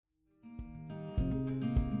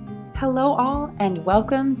Hello all, and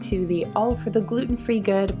welcome to the All for the Gluten-Free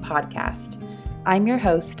Good podcast. I'm your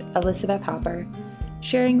host, Elizabeth Hopper,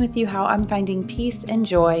 sharing with you how I'm finding peace and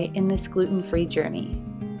joy in this gluten-free journey.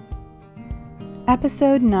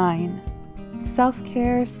 Episode 9,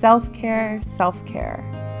 Self-Care, Self-Care, Self-Care.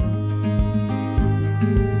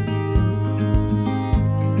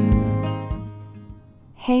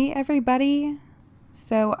 Hey everybody!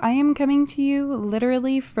 So I am coming to you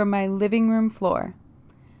literally from my living room floor.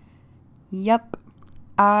 Yep,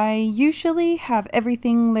 I usually have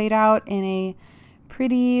everything laid out in a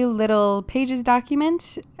pretty little pages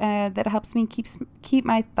document that helps me keep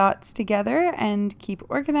my thoughts together and keep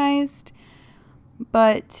organized.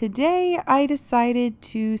 But today I decided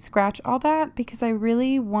to scratch all that because I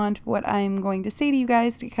really want what I'm going to say to you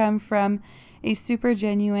guys to come from a super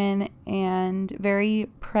genuine and very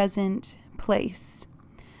present place.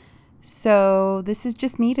 So this is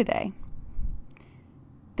just me today.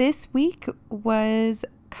 This week was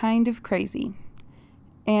kind of crazy,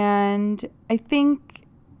 and I think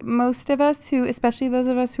most of us especially those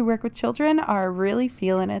of us who work with children, are really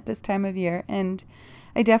feeling it this time of year, and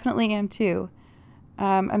I definitely am too.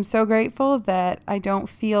 I'm so grateful that I don't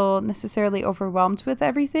feel necessarily overwhelmed with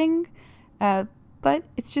everything, but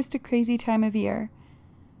it's just a crazy time of year,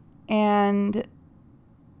 and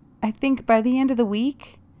I think by the end of the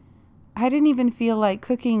week, I didn't even feel like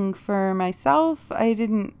cooking for myself.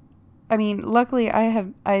 Luckily I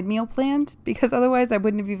had meal planned, because otherwise I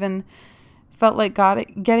wouldn't have even felt like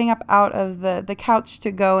getting up out of the couch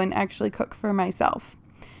to go and actually cook for myself.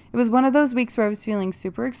 It was one of those weeks where I was feeling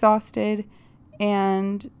super exhausted,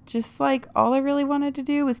 and just like all I really wanted to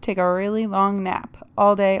do was take a really long nap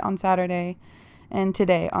all day on Saturday and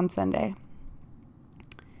today on Sunday.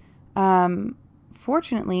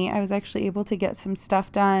 Fortunately, I was actually able to get some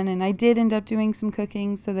stuff done, and I did end up doing some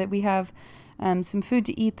cooking so that we have some food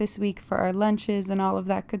to eat this week for our lunches and all of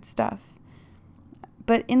that good stuff.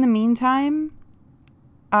 But in the meantime,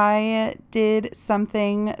 I did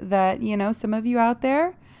something that, some of you out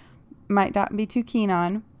there might not be too keen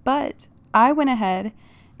on, but I went ahead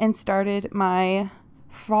and started my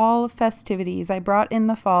fall festivities. I brought in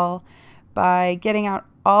the fall by getting out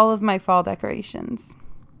all of my fall decorations.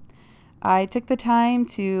 I took the time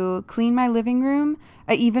to clean my living room.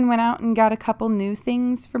 I even went out and got a couple new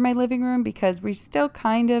things for my living room because we're still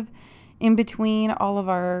kind of in between all of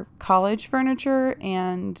our college furniture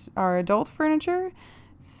and our adult furniture.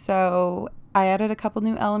 So I added a couple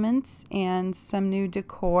new elements and some new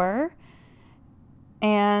decor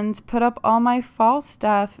and put up all my fall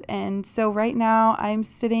stuff. And so right now I'm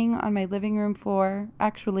sitting on my living room floor,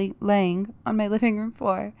 actually laying on my living room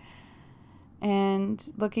floor,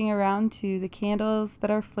 and looking around to the candles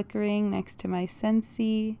that are flickering next to my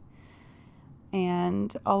Scentsy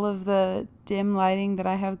and all of the dim lighting that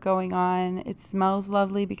I have going on. It smells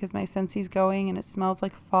lovely because my Scentsy's going and it smells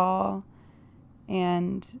like fall.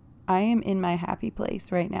 And I am in my happy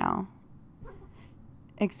place right now.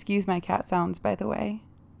 Excuse my cat sounds, by the way.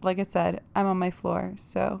 Like I said, I'm on my floor,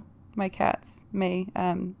 so my cats may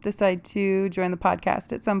decide to join the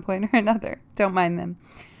podcast at some point or another. Don't mind them.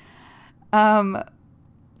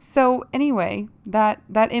 So anyway, that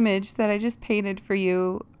image that I just painted for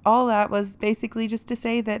you, all that was basically just to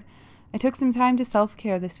say that I took some time to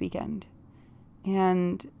self-care this weekend,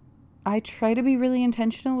 and I try to be really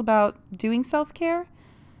intentional about doing self-care,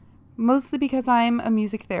 mostly because I'm a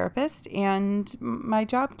music therapist and my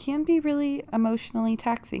job can be really emotionally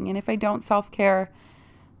taxing. And if I don't self-care,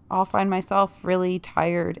 I'll find myself really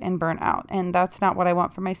tired and burnt out. And that's not what I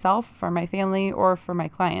want for myself, for my family, or for my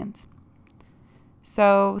clients.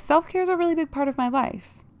 So self-care is a really big part of my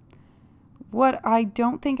life. What I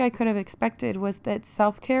don't think I could have expected was that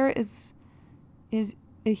self-care is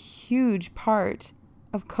a huge part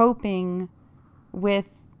of coping with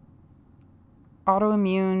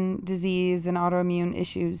autoimmune disease and autoimmune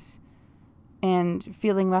issues, and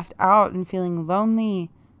feeling left out and feeling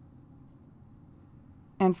lonely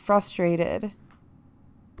and frustrated.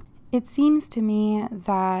 It seems to me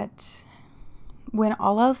that when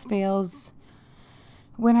all else fails,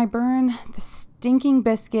 when I burn the stinking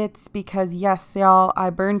biscuits, because yes, y'all,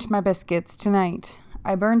 I burned my biscuits tonight.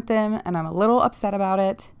 I burnt them and I'm a little upset about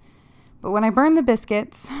it. But when I burn the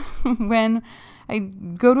biscuits, when I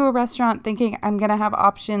go to a restaurant thinking I'm going to have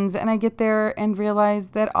options and I get there and realize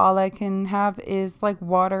that all I can have is like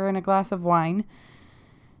water and a glass of wine,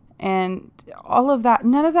 and all of that,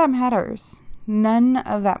 none of that matters. None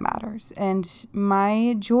of that matters. And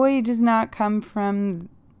my joy does not come from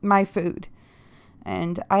my food.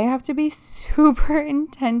 And I have to be super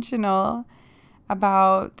intentional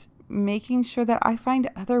about making sure that I find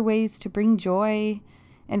other ways to bring joy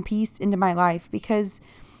and peace into my life, because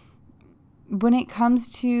when it comes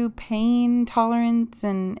to pain tolerance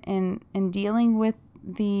and dealing with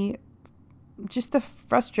the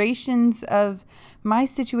frustrations of my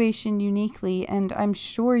situation uniquely, and I'm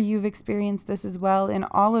sure you've experienced this as well in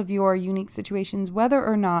all of your unique situations, whether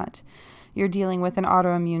or not you're dealing with an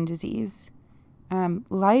autoimmune disease.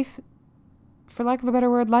 Life, for lack of a better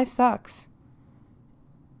word, life sucks.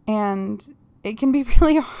 And it can be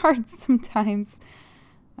really hard sometimes.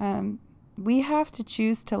 We have to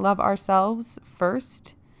choose to love ourselves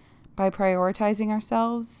first by prioritizing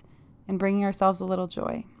ourselves and bringing ourselves a little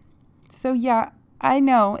joy. So yeah, I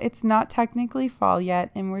know it's not technically fall yet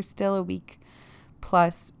and we're still a week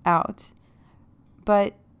plus out.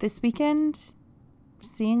 But this weekend,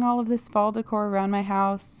 seeing all of this fall decor around my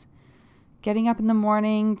house, getting up in the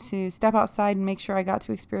morning to step outside and make sure I got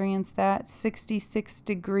to experience that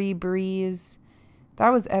 66-degree breeze, that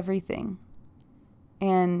was everything.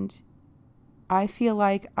 And I feel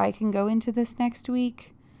like I can go into this next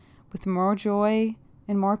week with more joy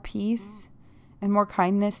and more peace and more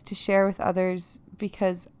kindness to share with others,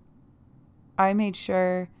 because I made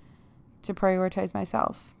sure to prioritize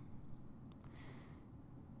myself.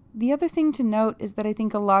 The other thing to note is that I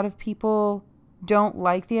think a lot of people don't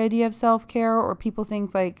like the idea of self-care, or people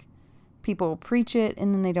think like people preach it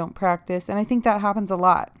and then they don't practice. And I think that happens a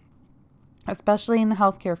lot, especially in the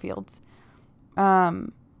healthcare fields.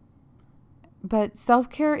 But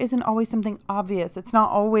self-care isn't always something obvious. It's not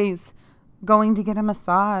always going to get a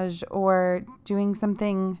massage or doing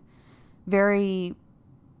something very,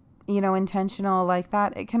 intentional like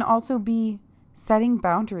that. It can also be setting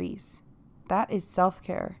boundaries. That is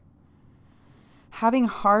self-care. Having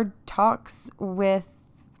hard talks with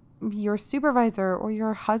your supervisor or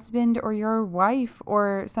your husband or your wife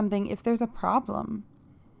or something if there's a problem.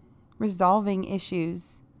 Resolving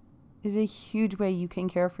issues is a huge way you can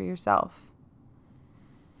care for yourself.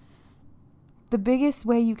 The biggest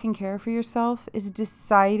way you can care for yourself is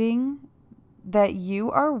deciding that you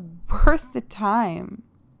are worth the time.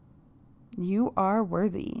 You are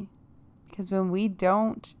worthy. Because when we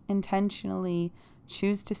don't intentionally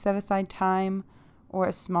choose to set aside time or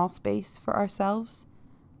a small space for ourselves,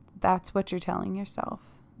 that's what you're telling yourself,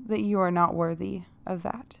 that you are not worthy of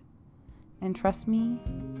that. And trust me,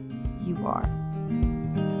 you are.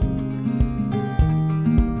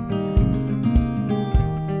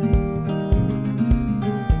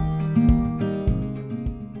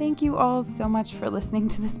 Thank you all so much for listening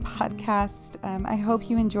to this podcast. I hope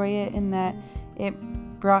you enjoy it and that it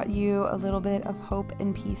brought you a little bit of hope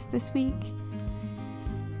and peace this week.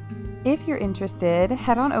 If you're interested,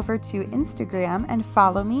 head on over to Instagram and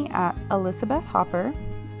follow me at Elizabeth Hopper,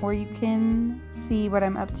 or you can see what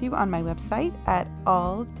I'm up to on my website at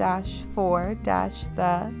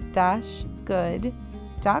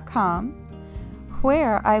all-for-the-good.com,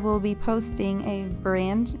 where I will be posting a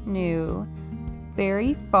brand new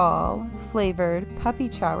berry fall flavored puppy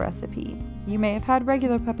chow recipe. You may have had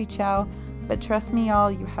regular puppy chow, but trust me,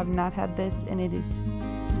 y'all, you have not had this, and it is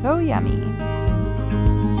so yummy.